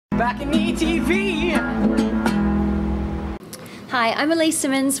BalconyTV. Hi, I'm ALEYCE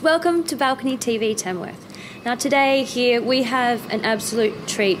Simmons. Welcome to BalconyTV Tamworth. Now today here we have an absolute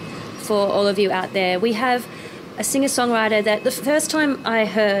treat for all of you out there. We have a singer-songwriter that the first time I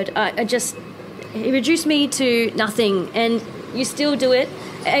heard, it reduced me to nothing, and you still do it.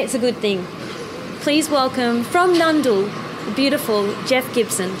 It's a good thing. Please welcome from Nundle, the beautiful Jeff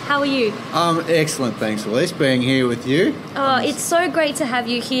Gibson. How are you? Excellent, thanks, ALEYCE, being here with you. Oh, it's so great to have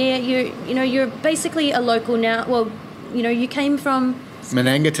you here. You're basically a local now. Well, you came from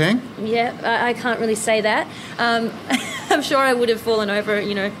Menangatang? Yeah, I can't really say that. I'm sure I would have fallen over,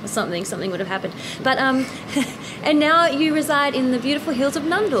 something would have happened. But and now you reside in the beautiful hills of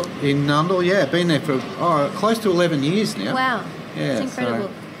Nundle. In Nundle, yeah, been there for close to 11 years now. Wow, yeah, that's incredible.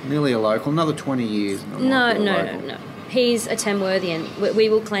 So nearly a local, another 20 years. No. He's a Tamworthian. We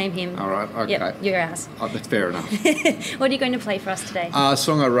will claim him. All right, okay. Yep, your ass. Oh, that's fair enough. What are you going to play for us today? A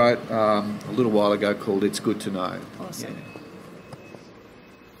song I wrote a little while ago called It's Good to Know. Awesome. Yeah.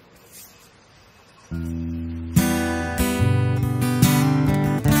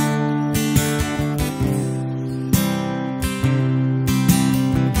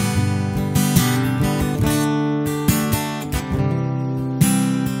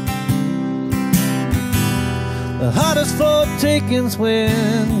 The hardest for taking's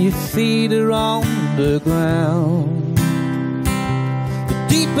when your feet are on the ground. The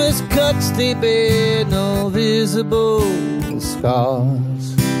deepest cuts, they bear no visible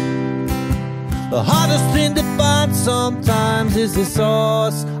scars. The hardest thing to find sometimes is the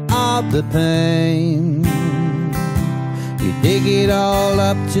source of the pain. You dig it all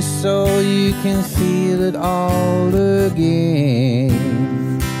up just so you can feel it all again.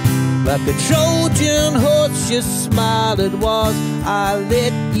 Like a Trojan horse, you smiled, it was, I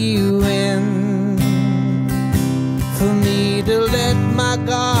let you in. For me to let my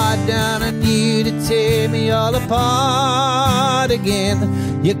guard down and you to tear me all apart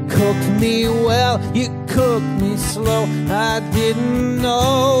again. You cooked me well, you cooked me slow. I didn't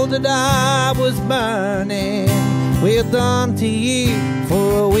know that I was burning. Well done to you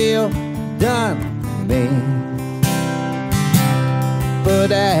for a well done to me.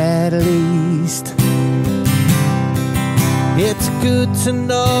 But at least it's good to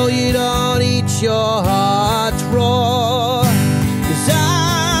know you don't eat your heart raw. 'Cause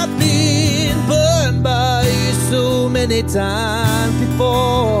I've been burned by you so many times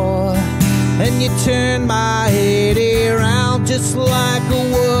before, and you turn my head around just like a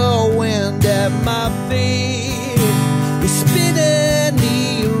whirlwind at my feet. You're spinning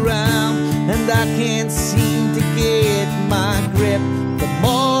me around and I can't seem to get my grip. The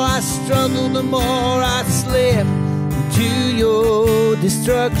more I struggle, the more I slip into your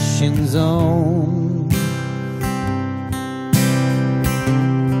destruction zone.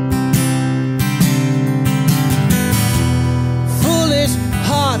 Foolish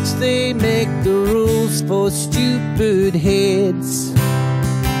hearts, they make the rules for stupid heads.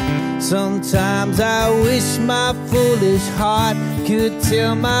 Sometimes I wish my foolish heart could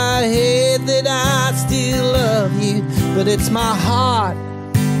tell my head that I still love you, but it's my heart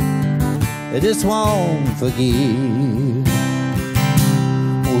that just won't forgive.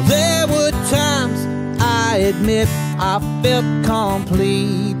 Well, there were times, I admit, I felt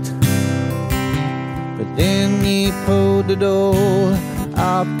complete, but then you pulled the door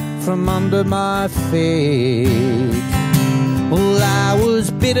out from under my feet. Well, I was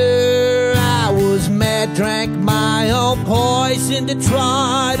bitter, I was mad, drank my own poison to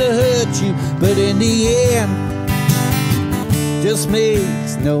try to hurt you, but in the end, just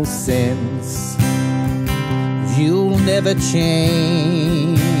makes no sense. You'll never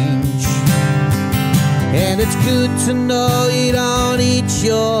change, and it's good to know you don't eat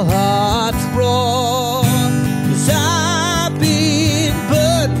your heart raw. 'Cause I've been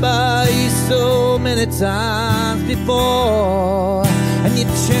burned by you so many times before, and you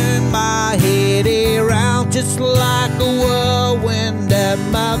turn my head around just like a whirlwind at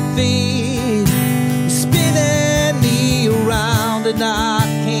my feet. You're spinning me around and I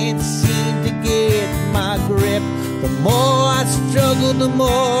can't seem to get my grip. The more I struggle, the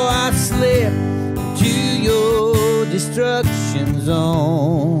more I slip to your destruction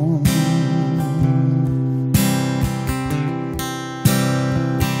zone.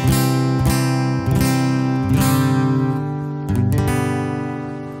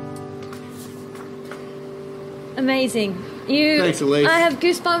 Amazing. Thanks, ALEYCE. I have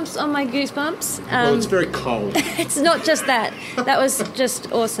goosebumps on my goosebumps. Well, it's very cold. It's not just that. That was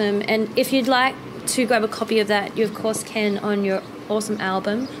just awesome. And if you'd like to grab a copy of that, you of course can on your awesome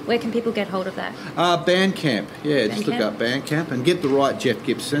album. Where can people get hold of that? Bandcamp. Yeah, just look Bandcamp? up Bandcamp and get the right Jeff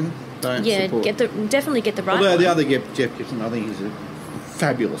Gibson. Don't Yeah, support. definitely get the right Although one. the other Jeff Gibson, I think he's a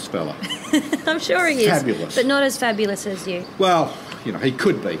fabulous fella. I'm sure he is. Fabulous. But not as fabulous as you. Well, you know, he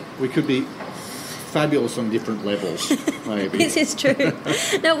could be. We could be fabulous on different levels, maybe. This is true.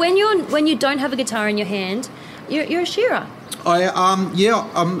 Now, when you don't have a guitar in your hand, you're a shearer.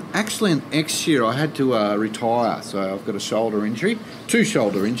 I'm actually an ex-shearer. I had to retire, so I've got a shoulder injury, 2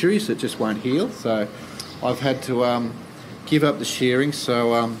 shoulder injuries that just won't heal. So I've had to give up the shearing.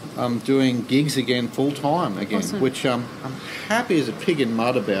 So I'm doing gigs again full time again, Awesome. which I'm happy as a pig in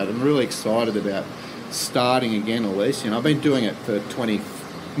mud about. I'm really excited about starting again, ALEYCE. You know, I've been doing it for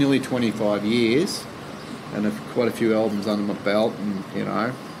nearly 25 years, and have quite a few albums under my belt, and you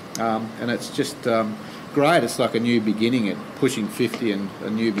know, and it's just great. It's like a new beginning at pushing 50 and a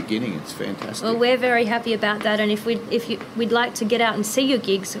new beginning. It's fantastic. Well, we're very happy about that, and if we'd like to get out and see your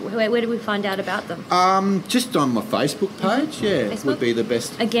gigs, where do we find out about them? Just on my Facebook page, yeah, Facebook? would be the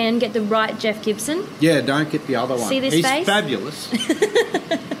best. Again, get the right Jeff Gibson. Yeah, don't get the other one. See this He's face? fabulous,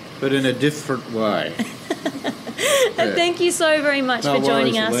 but in a different way. And thank you so very much No for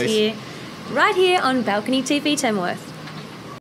joining worries, us ALEYCE. here, right here on Balcony TV Tamworth.